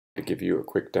To give you a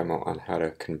quick demo on how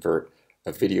to convert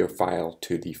a video file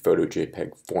to the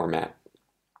PhotoJPG format.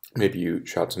 Maybe you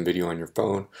shot some video on your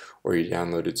phone, or you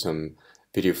downloaded some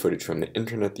video footage from the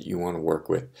internet that you want to work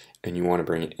with and you want to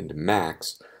bring it into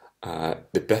Max.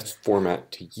 The best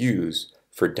format to use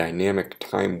for dynamic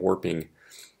time warping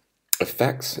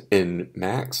effects in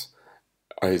Max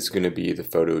is going to be the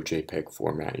PhotoJPG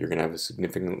format. You're going to have a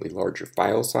significantly larger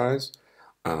file size,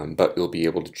 but you'll be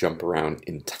able to jump around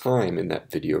in time in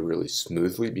that video really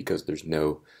smoothly because there's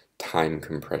no time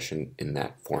compression in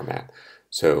that format.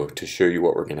 So to show you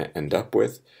what we're going to end up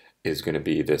with is going to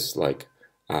be this like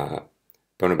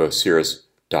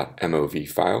bonobosirus.mov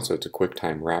file. So it's a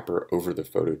QuickTime wrapper over the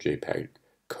PhotoJPG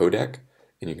codec,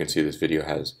 and you can see this video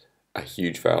has a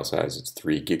huge file size. It's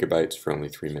 3 GB for only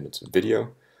 3 minutes of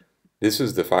video. This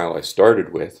is the file I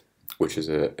started with, which is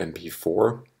a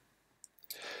MP4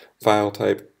 file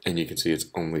type, and you can see it's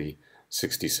only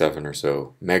 67 or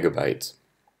so megabytes,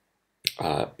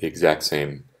 the exact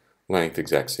same length,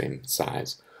 exact same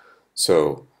size.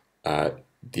 So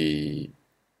the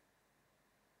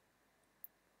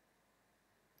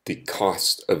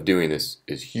cost of doing this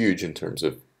is huge in terms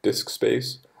of disk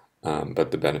space,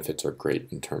 but the benefits are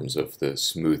great in terms of the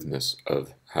smoothness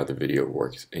of how the video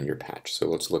works in your patch. So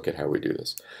let's look at how we do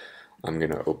this. I'm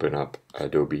going to open up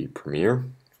Adobe Premiere,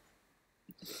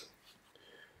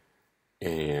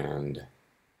 and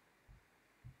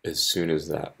as soon as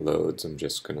that loads, I'm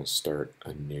just going to start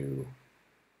a new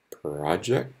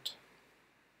project.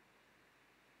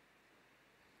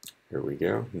 Here we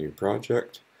go, new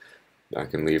project. I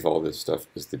can leave all this stuff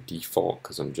as the default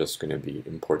because I'm just going to be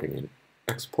importing and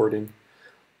exporting.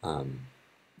 And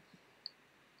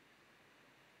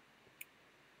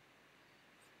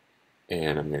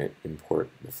I'm going to import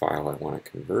the file I want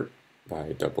to convert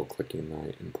by double-clicking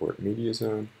my Import Media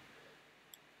Zone.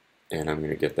 And I'm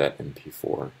going to get that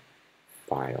MP4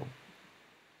 file.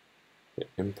 Hit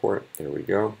import, there we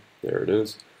go, there it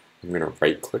is. I'm going to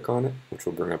right-click on it, which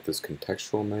will bring up this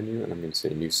contextual menu, and I'm going to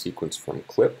say New Sequence from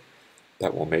Clip.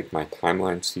 That will make my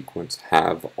timeline sequence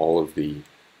have all of the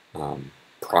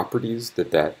properties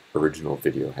that that original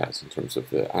video has in terms of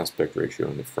the aspect ratio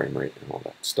and the frame rate and all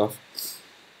that stuff.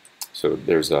 So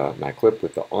there's my clip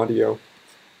with the audio,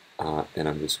 and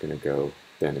I'm just going to go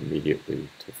then immediately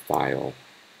to File,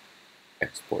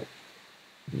 Export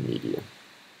Media.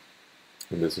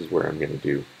 And this is where I'm going to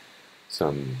do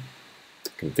some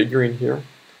configuring here.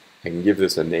 I can give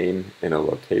this a name and a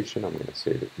location. I'm going to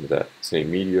say that that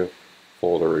same media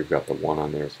folder, we've got the 1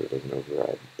 on there so it doesn't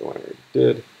override the one I already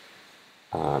did.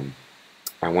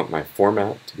 I want my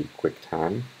format to be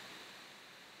QuickTime.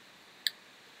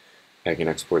 I can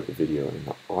export the video and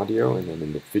the audio, and then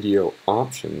in the video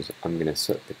options, I'm going to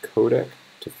set the codec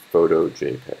to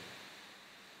PhotoJPG.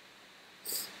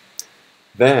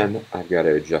 Then I've got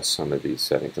to adjust some of these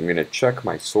settings. I'm going to check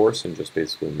my source and just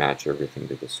basically match everything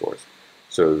to the source.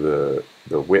 So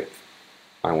the width,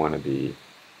 I want to be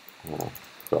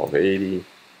 1280,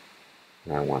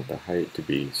 and I want the height to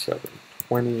be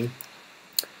 720.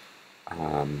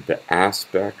 The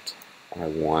aspect, I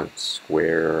want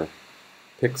square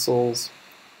pixels.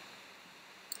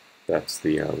 That's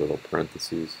the little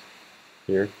parentheses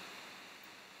here.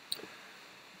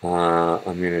 I'm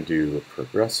going to do a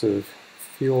progressive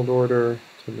field order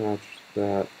to match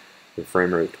that. The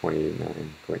frame rate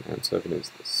 29.97 is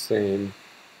the same.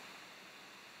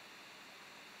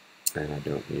 And I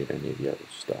don't need any of the other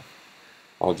stuff.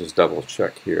 I'll just double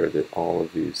check here that all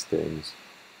of these things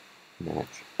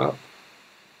match up.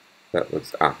 That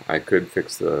looks, I could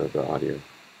fix the audio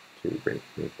to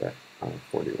make that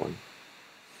 41.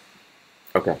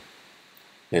 Okay.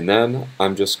 And then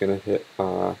I'm just going to hit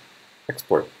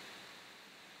export.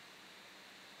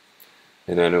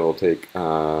 And then it will take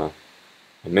a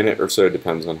minute or so,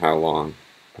 depends on how long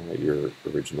your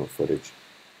original footage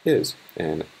is.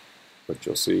 And what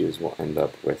you'll see is we'll end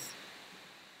up with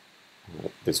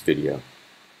this video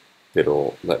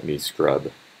that'll let me scrub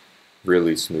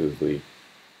really smoothly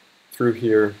through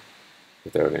here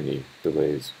without any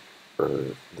delays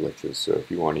or glitches. So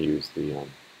if you want to use the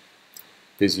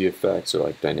busy effects or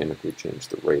like dynamically change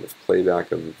the rate of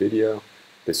playback of the video,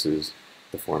 this is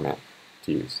the format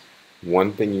to use.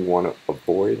 One thing you want to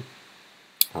avoid,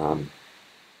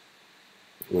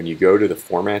 when you go to the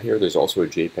format here, there's also a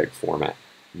JPEG format.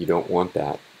 You don't want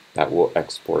that. That will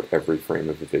export every frame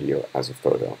of the video as a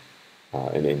photo,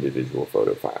 an individual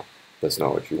photo file. That's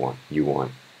not what you want. You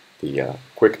want the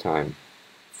QuickTime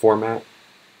format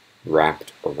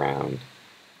wrapped around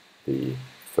the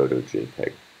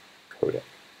PhotoJPG codec.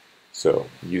 So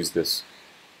use this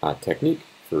technique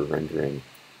for rendering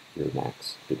your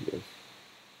Max videos.